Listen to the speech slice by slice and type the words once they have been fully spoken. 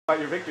About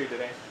your victory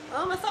today.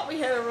 I thought we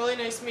had a really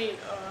nice meet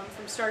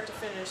from start to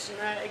finish, and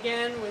that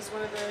again was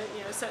one of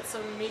the set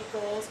some meet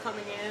goals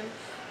coming in.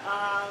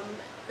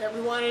 That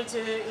we wanted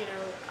to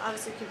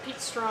obviously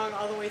compete strong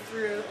all the way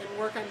through and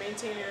work on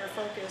maintaining our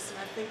focus, and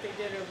I think they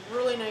did a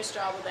really nice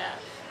job of that.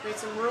 Made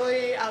some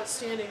really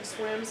outstanding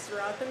swims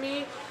throughout the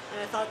meet,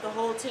 and I thought the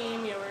whole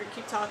team, we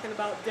keep talking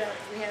about depth.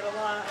 We had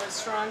a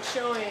strong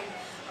showing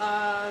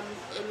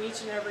in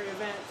each and every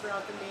event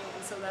throughout the meet,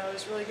 and so that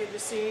was really good to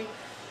see.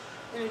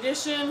 In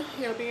addition,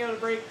 being able to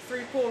break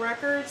 3 pool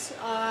records,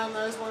 that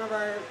was one of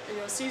our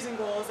season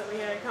goals that we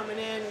had coming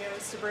in,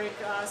 is to break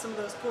some of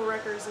those pool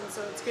records, and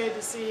so it's good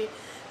to see.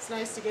 It's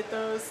nice to get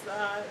those,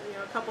 a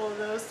couple of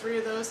those, 3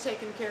 of those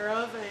taken care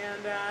of,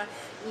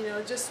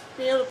 and just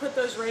be able to put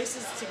those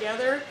races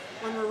together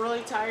when we're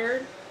really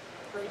tired.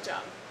 Great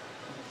job.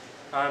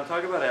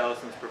 Talk about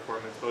Allison's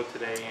performance both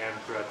today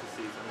and throughout the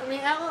season. I mean,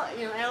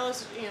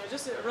 Alice,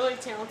 just a really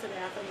talented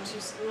athlete.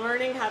 She's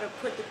learning how to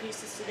put the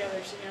pieces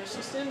together. She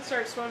didn't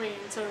start swimming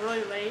until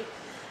really late,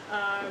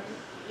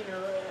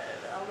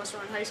 almost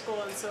around high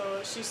school, and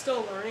so she's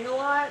still learning a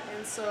lot.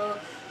 And so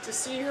to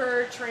see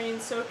her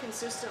train so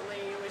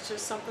consistently, which is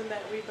something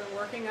that we've been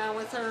working on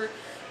with her,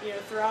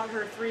 throughout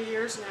her 3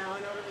 years now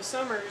and over the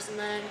summers, and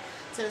then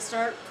to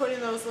start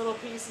putting those little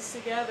pieces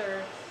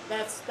together,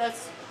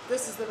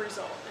 this is the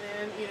result.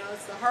 And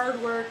it's the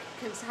hard work,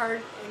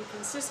 hard and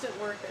consistent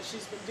work that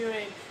she's been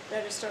doing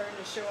that is starting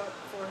to show up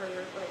for her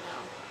right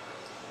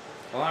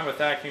now. Along with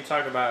that, can you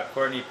talk about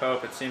Courtney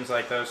Pope? It seems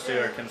like those two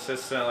are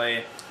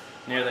consistently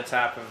near the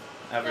top of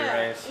every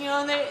race.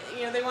 And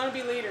they want to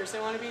be leaders. They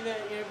want to be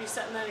be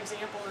setting that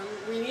example, and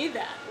we need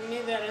that. We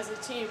need that as a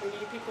team. We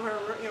need people who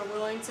are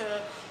willing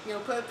to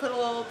put a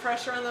little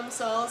pressure on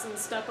themselves and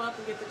step up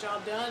and get the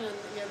job done.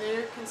 And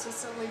they're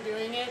consistently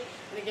doing it.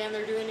 And again,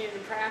 they're doing it in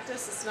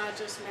practice. It's not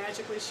just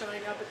magically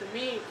showing up at the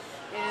meet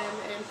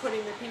and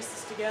putting the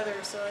pieces together.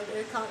 So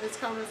it's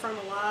coming from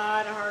a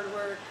lot of hard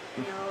work,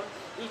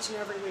 each and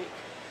every week.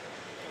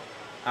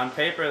 On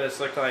paper, this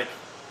looked like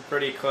a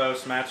pretty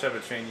close matchup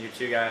between you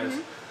two guys.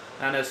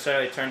 Not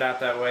necessarily turned out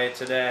that way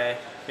today.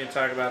 Can you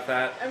talk about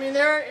that? I mean,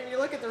 you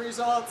look at the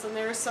results, and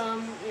there's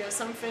some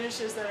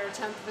finishes that are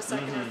 1/10 of a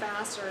second or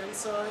faster, and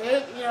so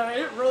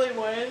it really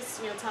was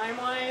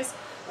time-wise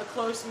a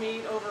close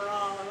meet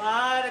overall. A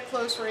lot of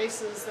close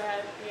races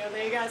that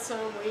they got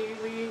some,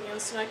 we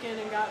snuck in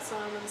and got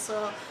some, and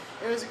so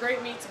it was a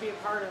great meet to be a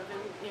part of,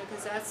 and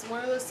because that's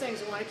one of those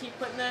things we want to keep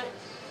putting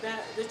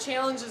the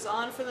challenges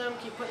on for them,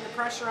 keep putting the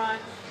pressure on,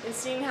 and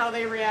seeing how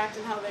they react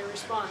and how they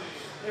respond.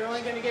 They're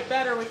only going to get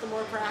better with the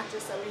more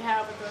practice that we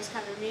have with those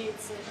kind of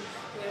meets.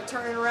 And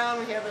turning around,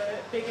 we have a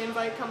big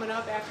invite coming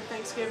up after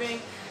Thanksgiving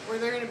where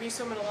they're going to be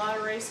swimming a lot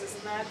of races,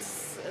 and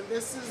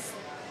this is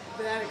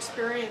that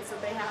experience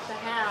that they have to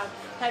have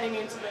heading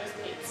into those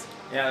meets.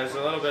 Yeah, there's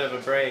a little bit of a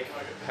break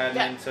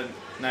heading into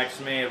next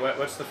meet.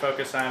 What's the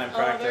focus on in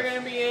practice? They're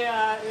going to be,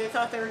 they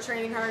thought they were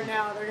training hard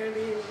now. They're going to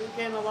be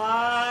getting a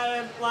lot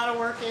of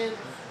work in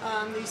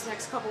these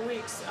next couple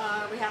weeks.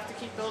 We have to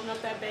keep building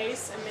up that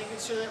base and making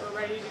sure that we're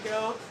ready to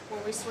go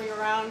when we swing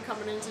around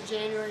coming into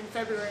January and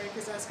February,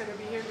 because that's going to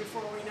be here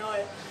before we know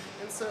it.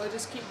 And so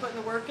just keep putting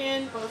the work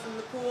in, both in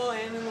the pool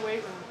and in the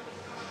weight room.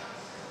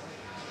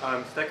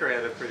 Stecker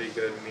had a pretty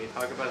good meet.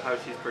 Talk about how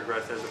she's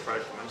progressed as a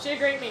freshman. She had a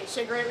great meet.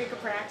 She had a great week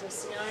of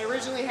practice. I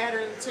originally had her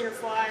in the 200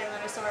 fly, and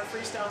then I saw her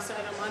freestyle set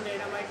on Monday,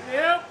 and I'm like,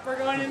 yep, we're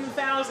going in the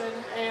 1,000.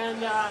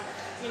 And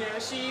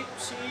she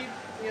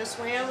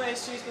swam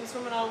as she's been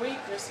swimming all week,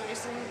 just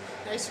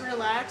nice and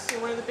relaxed.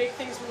 One of the big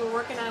things we were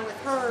working on with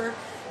her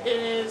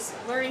is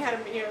learning how to,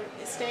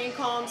 staying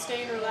calm,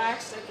 staying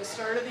relaxed at the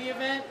start of the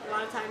event. A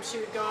lot of times she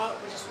would go out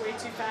just way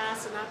too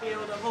fast and not be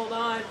able to hold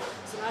on.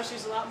 So now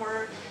she's a lot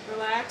more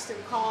relaxed and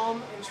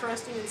calm and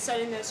trusting and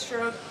setting that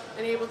stroke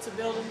and able to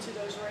build into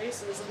those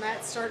races. And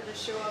that's starting to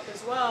show up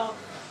as well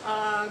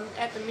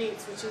at the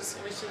meets, which is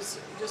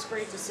just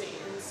great to see.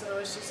 And so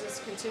she's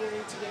just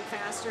continuing to get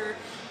faster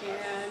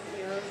and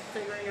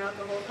figuring out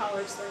the whole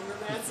college thing,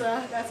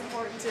 and that's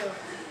important too.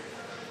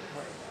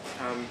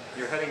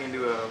 You're heading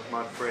into a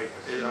month break.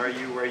 Are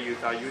you where you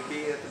thought you would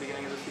be at the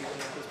beginning of the season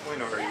at this point,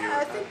 or are you?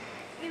 I think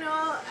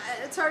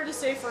it's hard to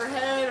say for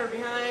ahead or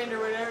behind or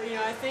whatever.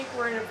 I think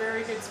we're in a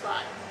very good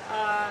spot.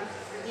 I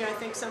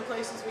think some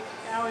places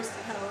I'm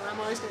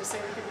always going to say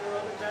we could be a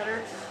little bit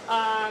better.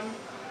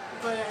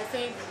 But I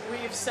think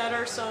we've set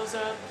ourselves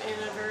up in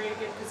a very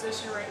good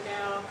position right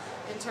now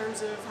in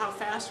terms of how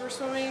fast we're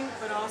swimming,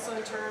 but also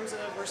in terms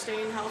of we're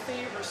staying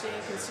healthy, we're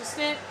staying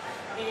consistent,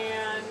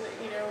 and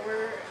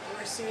we're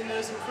seeing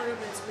those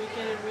improvements week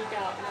in and week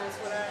out, and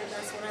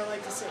that's what I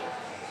like to see.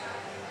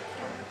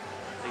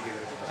 Thank you.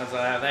 That's all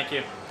I have. Thank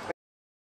you.